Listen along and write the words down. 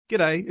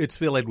G'day, it's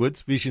Phil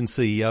Edwards, Vision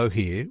CEO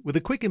here, with a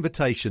quick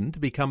invitation to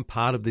become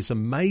part of this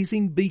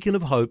amazing beacon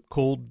of hope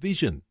called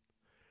Vision.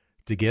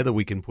 Together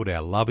we can put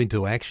our love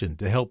into action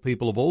to help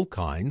people of all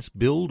kinds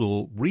build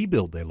or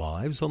rebuild their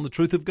lives on the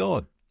truth of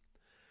God.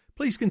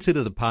 Please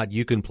consider the part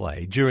you can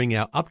play during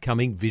our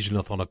upcoming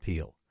Visionathon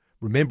appeal,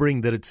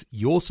 remembering that it's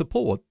your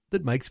support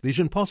that makes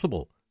Vision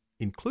possible,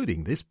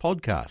 including this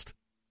podcast.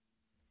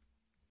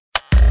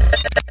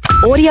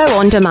 Audio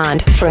on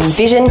demand from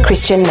Vision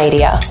Christian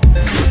Media.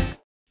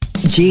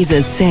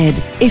 Jesus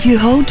said, "If you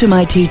hold to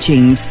my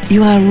teachings,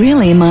 you are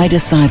really my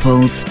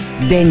disciples.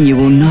 Then you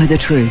will know the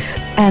truth,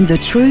 and the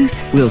truth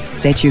will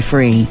set you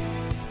free."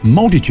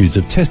 Multitudes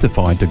have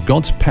testified to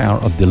God's power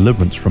of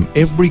deliverance from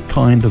every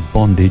kind of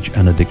bondage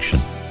and addiction.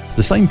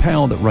 The same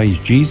power that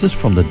raised Jesus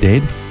from the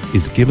dead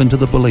is given to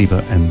the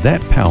believer, and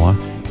that power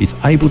is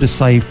able to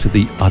save to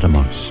the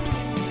uttermost.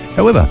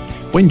 However,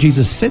 when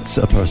Jesus sets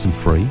a person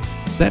free,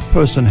 that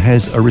person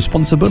has a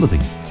responsibility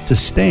to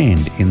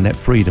stand in that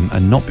freedom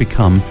and not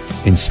become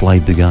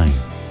enslaved again.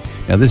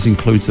 Now, this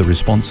includes the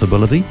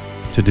responsibility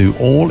to do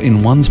all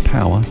in one's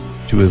power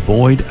to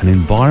avoid an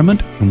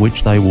environment in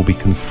which they will be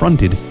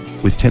confronted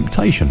with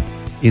temptation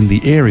in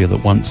the area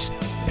that once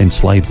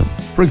enslaved them.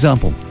 For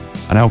example,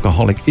 an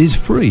alcoholic is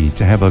free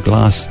to have a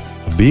glass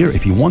of beer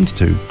if he wants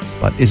to,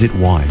 but is it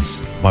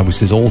wise? The Bible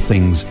says all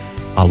things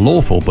are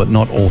lawful, but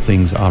not all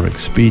things are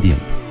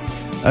expedient.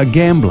 A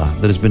gambler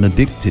that has been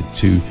addicted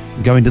to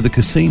going to the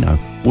casino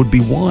would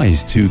be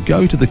wise to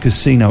go to the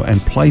casino and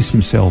place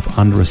himself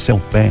under a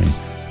self-ban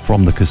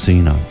from the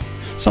casino.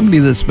 Somebody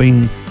that's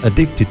been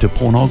addicted to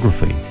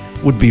pornography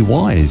would be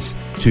wise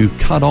to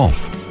cut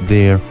off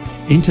their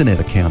internet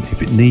account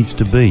if it needs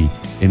to be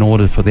in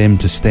order for them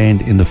to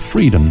stand in the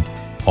freedom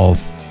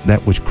of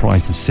that which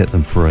Christ has set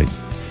them free.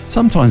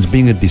 Sometimes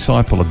being a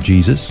disciple of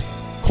Jesus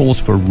calls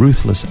for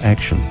ruthless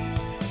action.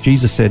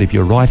 Jesus said, if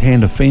your right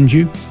hand offends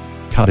you,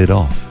 cut it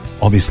off.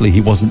 Obviously,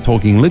 he wasn't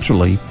talking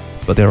literally,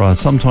 but there are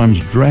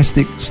sometimes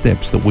drastic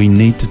steps that we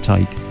need to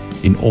take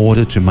in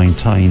order to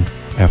maintain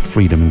our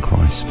freedom in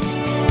Christ.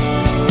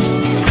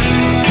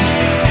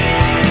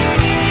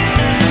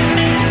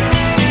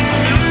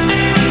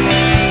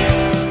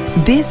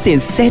 This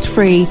is Set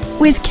Free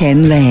with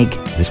Ken Legg.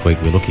 This week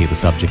we're looking at the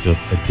subject of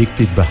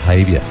addictive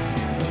behaviour.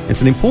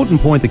 It's an important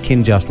point that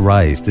Ken just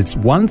raised. It's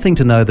one thing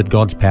to know that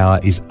God's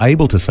power is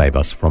able to save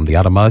us from the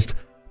uttermost,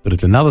 but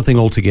it's another thing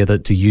altogether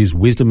to use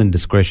wisdom and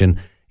discretion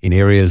in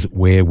areas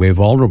where we're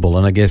vulnerable.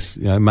 And I guess,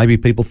 maybe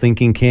people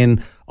thinking,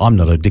 Ken, I'm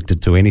not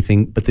addicted to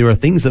anything, but there are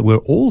things that we're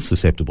all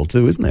susceptible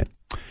to, isn't there?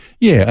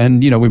 Yeah,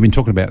 and we've been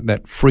talking about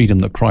that freedom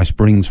that Christ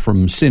brings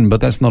from sin,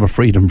 but that's not a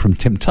freedom from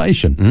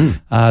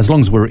temptation. As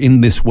long as we're in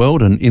this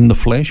world and in the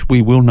flesh,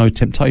 we will know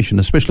temptation,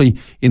 especially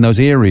in those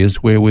areas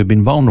where we've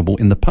been vulnerable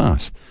in the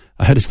past.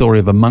 I heard a story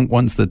of a monk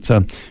once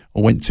that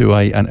went to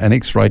an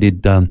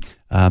X-rated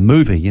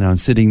movie, and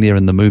sitting there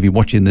in the movie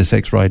watching this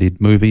X-rated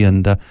movie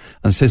and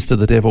says to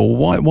the devil,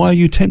 why are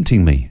you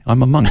tempting me?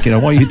 I'm a monk,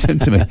 why are you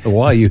tempting me?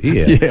 Why are you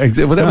here? Yeah,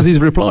 exactly. Well, that was his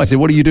reply. He said,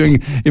 what are you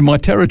doing in my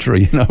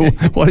territory?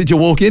 Why did you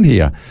walk in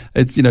here?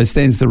 It,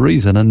 stands to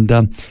reason.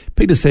 And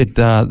Peter said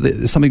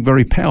there's something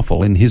very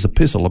powerful in his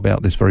epistle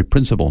about this very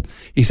principle.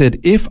 He said,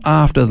 if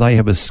after they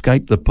have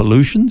escaped the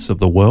pollutions of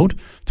the world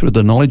through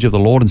the knowledge of the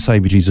Lord and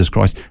Saviour Jesus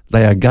Christ,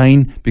 they again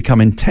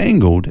become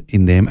entangled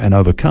in them and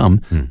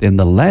overcome, then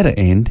the latter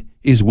end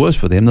is worse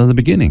for them than the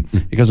beginning.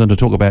 He goes on to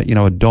talk about,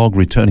 a dog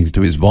returning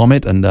to his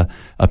vomit and a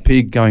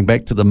pig going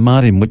back to the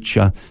mud in which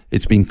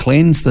it's been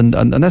cleansed.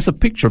 And that's a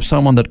picture of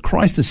someone that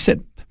Christ has set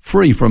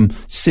free from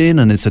sin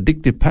and its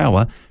addictive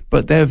power,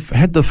 but they've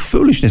had the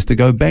foolishness to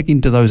go back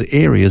into those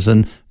areas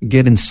and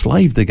get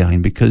enslaved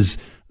again because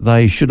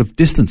they should have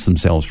distanced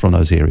themselves from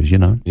those areas,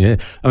 Yeah.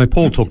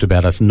 Paul talked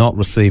about us not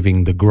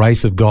receiving the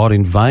grace of God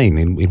in vain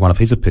in one of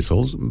his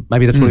epistles.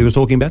 Maybe that's what he was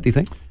talking about, do you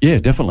think? Yeah,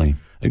 definitely.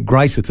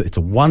 Grace, it's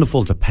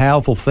a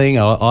powerful thing.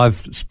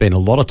 I've spent a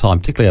lot of time,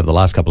 particularly over the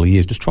last couple of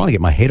years, just trying to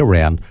get my head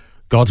around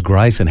God's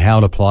grace and how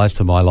it applies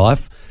to my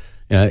life.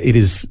 It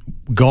is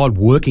God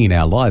working in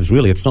our lives,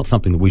 really. It's not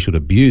something that we should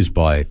abuse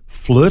by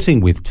flirting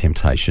with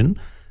temptation.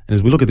 And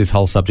as we look at this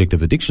whole subject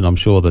of addiction, I'm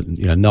sure that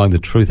knowing the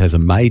truth has a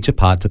major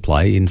part to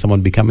play in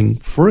someone becoming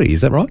free.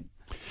 Is that right?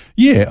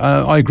 Yeah,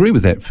 I agree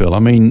with that, Phil.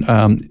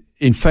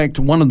 In fact,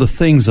 one of the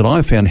things that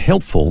I found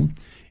helpful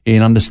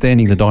in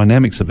understanding the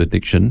dynamics of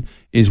addiction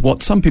is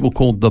what some people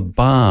call the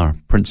BAR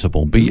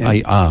principle,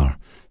 B-A-R.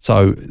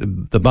 So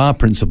the BAR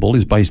principle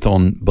is based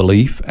on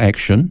belief,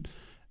 action,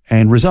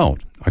 and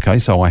result. Okay,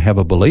 so I have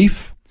a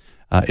belief,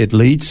 it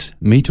leads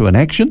me to an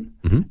action,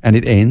 and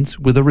it ends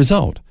with a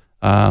result.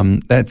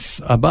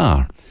 That's a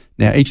bar.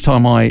 Now, each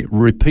time I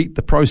repeat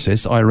the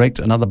process, I erect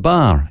another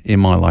bar in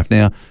my life.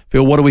 Now,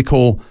 Phil, what do we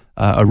call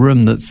a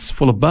room that's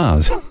full of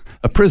bars?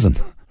 A prison,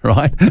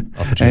 right?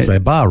 I thought you would say a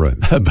bar room.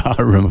 A bar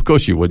room, of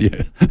course you would,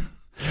 yeah.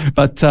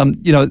 But,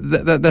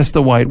 that's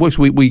the way it works.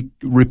 We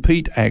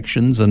repeat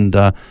actions and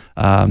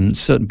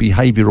certain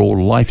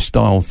behavioural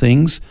lifestyle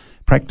things,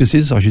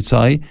 practices, I should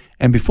say,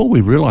 and before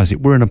we realise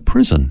it, we're in a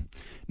prison.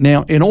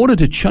 Now, in order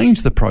to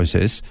change the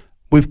process,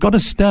 we've got to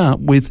start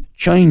with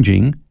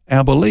changing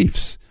our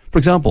beliefs. For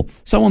example,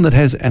 someone that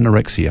has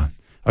anorexia,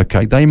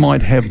 okay, they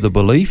might have the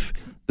belief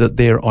that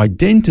their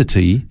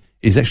identity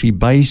is actually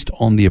based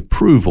on the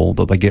approval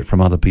that they get from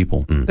other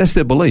people. That's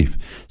their belief.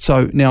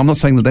 So now I'm not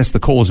saying that that's the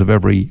cause of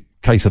every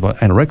case of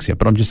anorexia,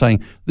 but I'm just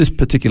saying this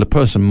particular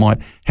person might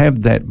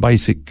have that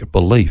basic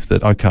belief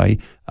that, okay,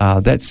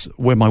 that's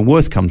where my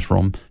worth comes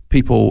from,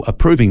 people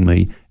approving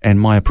me, and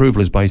my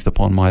approval is based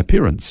upon my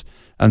appearance.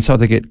 And so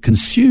they get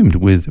consumed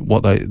with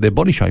what their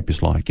body shape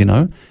is like,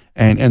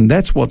 and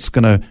that's what's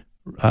going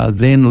to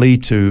then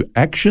lead to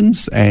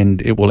actions,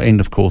 and it will end,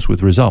 of course,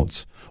 with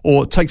results.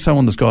 Or take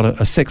someone that's got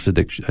a sex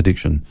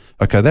addiction.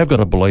 Okay, they've got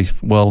a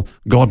belief, well,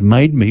 God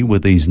made me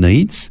with these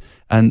needs,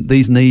 and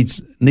these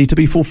needs need to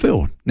be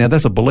fulfilled. Now,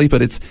 that's a belief,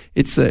 but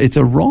it's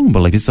a wrong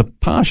belief. It's a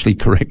partially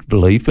correct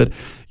belief, but,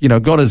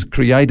 God has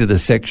created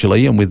us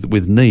sexually and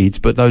with needs,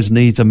 but those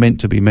needs are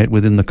meant to be met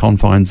within the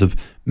confines of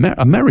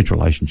a marriage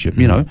relationship,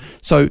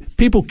 So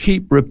people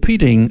keep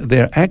repeating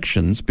their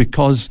actions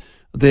because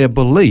their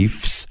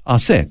beliefs are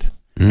set.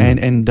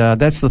 And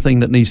that's the thing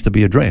that needs to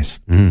be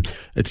addressed.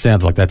 It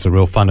sounds like that's a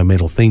real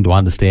fundamental thing to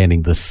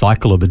understanding the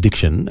cycle of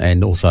addiction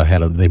and also how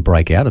to then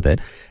break out of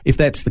that. If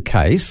that's the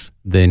case,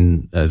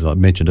 then, as I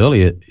mentioned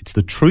earlier, it's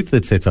the truth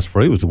that sets us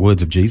free. It was the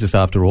words of Jesus,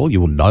 after all.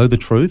 You will know the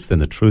truth, and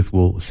the truth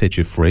will set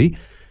you free.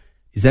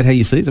 Is that how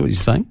you see it? Is that what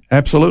you're saying?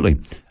 Absolutely.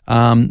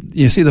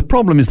 You see, the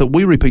problem is that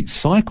we repeat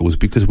cycles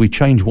because we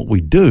change what we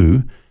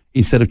do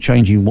instead of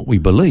changing what we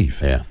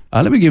believe. Yeah.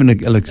 Let me give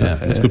that's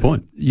a good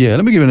point. Yeah,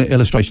 let me give an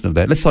illustration of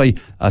that. Let's say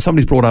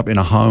somebody's brought up in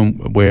a home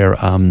where,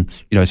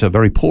 it's a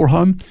very poor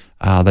home.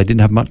 They didn't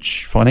have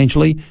much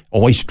financially,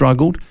 always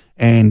struggled,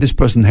 and this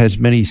person has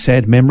many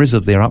sad memories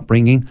of their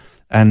upbringing,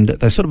 and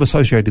they sort of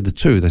associated the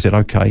two. They said,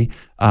 okay,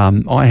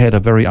 I had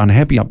a very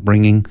unhappy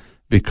upbringing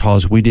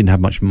because we didn't have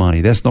much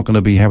money. That's not going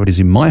to be how it is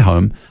in my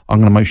home. I'm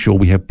going to make sure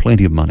we have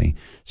plenty of money.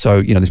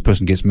 So, this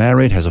person gets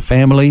married, has a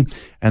family,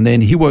 and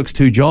then he works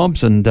 2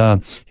 jobs and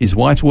his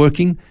wife's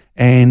working.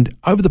 And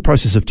over the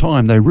process of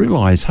time, they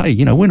realize, hey,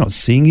 we're not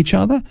seeing each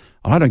other.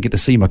 I don't get to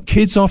see my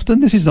kids often.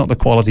 This is not the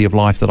quality of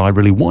life that I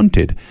really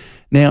wanted.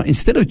 Now,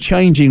 instead of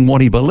changing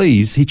what he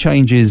believes, he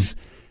changes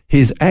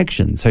his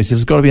actions. So he says,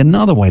 there's got to be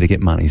another way to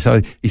get money.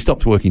 So he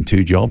stopped working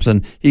 2 jobs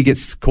and he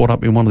gets caught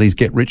up in one of these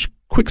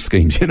get-rich-quick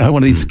schemes, one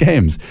of these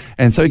scams.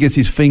 And so he gets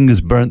his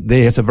fingers burnt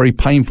there. It's a very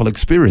painful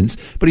experience,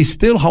 but he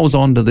still holds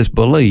on to this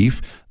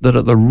belief that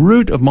at the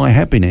root of my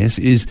happiness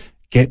is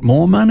get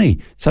more money.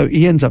 So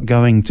he ends up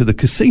going to the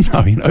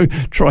casino,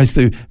 tries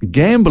to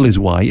gamble his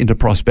way into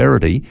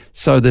prosperity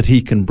so that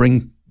he can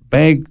bring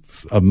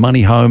bags of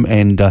money home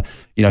and,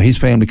 his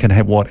family can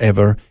have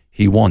whatever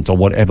he wants or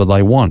whatever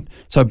they want.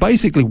 So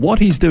basically what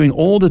he's doing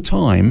all the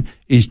time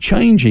is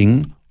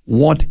changing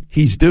what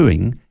he's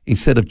doing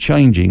instead of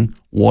changing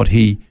what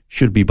he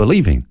should be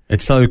believing.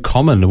 It's so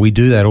common. We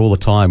do that all the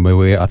time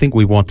where I think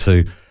we want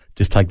to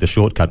just take the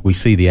shortcut. We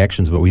see the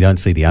actions, but we don't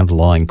see the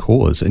underlying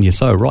cause. And you're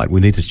so right. We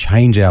need to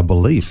change our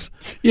beliefs.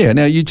 Yeah.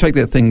 Now, you take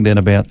that thing then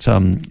about,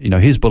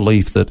 his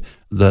belief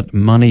that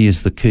money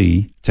is the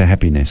key to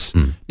happiness.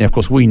 Now, of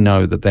course, we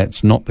know that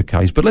that's not the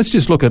case. But let's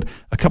just look at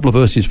a couple of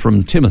verses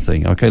from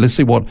Timothy. Okay, let's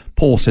see what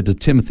Paul said to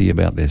Timothy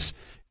about this.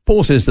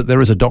 Paul says that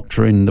there is a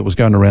doctrine that was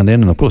going around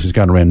then, and of course it's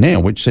going around now,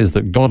 which says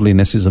that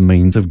godliness is a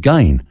means of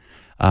gain.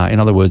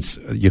 In other words,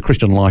 your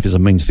Christian life is a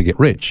means to get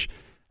rich.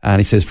 And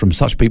he says, from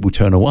such people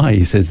turn away.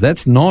 He says,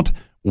 that's not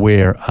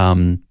where,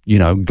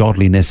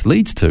 godliness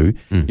leads to.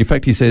 In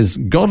fact, he says,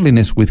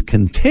 godliness with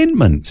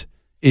contentment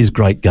is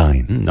great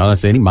gain. No, don't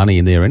see any money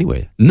in there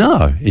anywhere.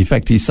 No. In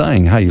fact, he's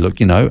saying, hey, look,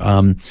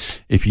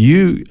 if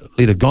you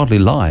lead a godly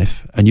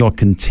life and you're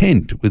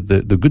content with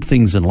the good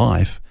things in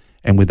life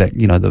and with that,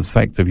 the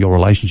fact of your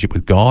relationship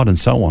with God and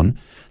so on,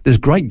 there's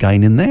great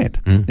gain in that.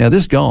 Now,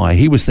 this guy,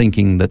 he was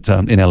thinking that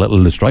in our little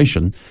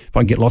illustration, if I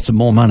can get lots of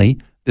more money,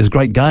 there's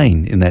great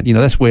gain in that.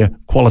 That's where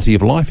quality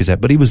of life is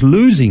at. But he was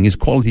losing his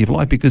quality of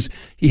life because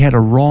he had a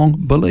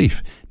wrong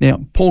belief.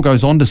 Now, Paul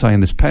goes on to say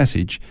in this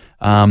passage,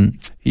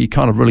 he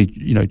kind of really,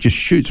 just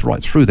shoots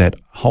right through that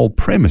whole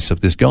premise of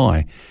this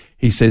guy.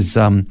 He says,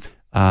 the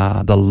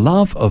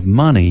love of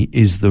money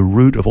is the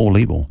root of all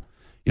evil.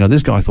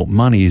 This guy thought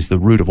money is the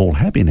root of all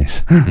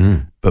happiness.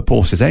 But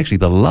Paul says, actually,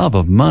 the love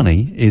of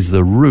money is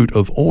the root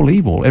of all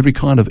evil, every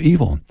kind of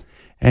evil.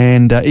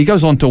 And he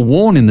goes on to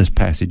warn in this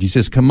passage. He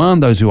says,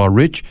 command those who are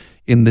rich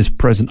in this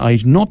present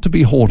age not to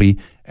be haughty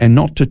and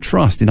not to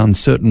trust in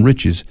uncertain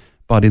riches,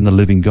 but in the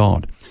living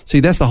God. See,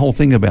 that's the whole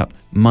thing about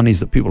money, is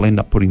that people end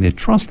up putting their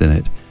trust in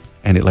it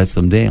and it lets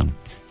them down.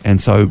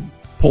 And so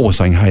Paul was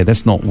saying, hey,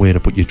 that's not where to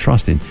put your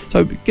trust in.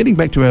 So getting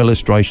back to our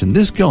illustration,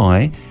 this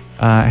guy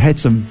had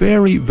some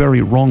very,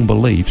 very wrong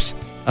beliefs,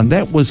 and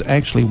that was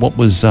actually what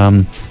was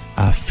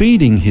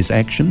feeding his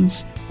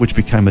actions, which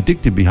became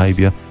addictive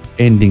behavior,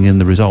 ending in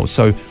the results.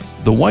 So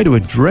the way to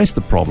address the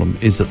problem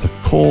is at the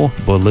core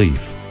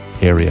belief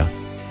area.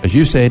 As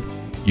you said,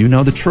 you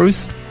know the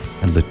truth,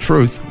 and the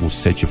truth will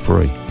set you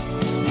free.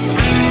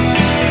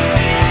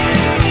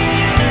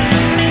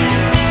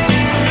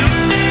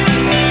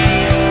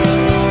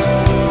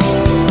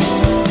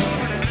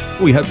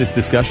 We hope this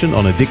discussion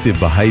on addictive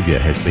behaviour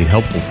has been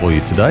helpful for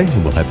you today,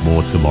 and we'll have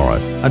more tomorrow.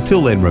 Until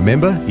then,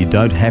 remember, you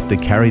don't have to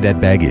carry that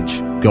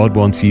baggage. God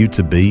wants you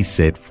to be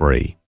set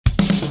free.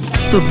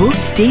 For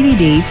books,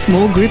 DVDs,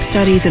 small group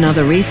studies and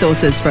other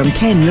resources from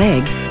Ken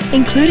Legg,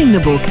 including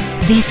the book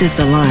This is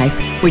the Life,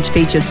 which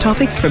features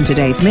topics from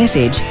today's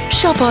message,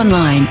 shop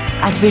online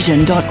at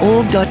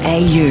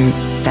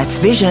vision.org.au. That's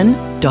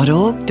vision.org.au.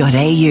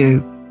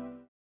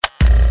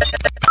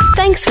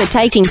 Thanks for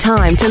taking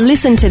time to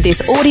listen to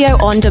this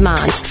audio on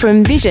demand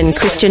from Vision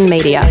Christian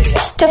Media.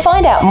 To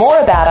find out more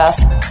about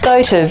us,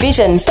 go to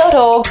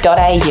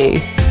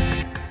vision.org.au.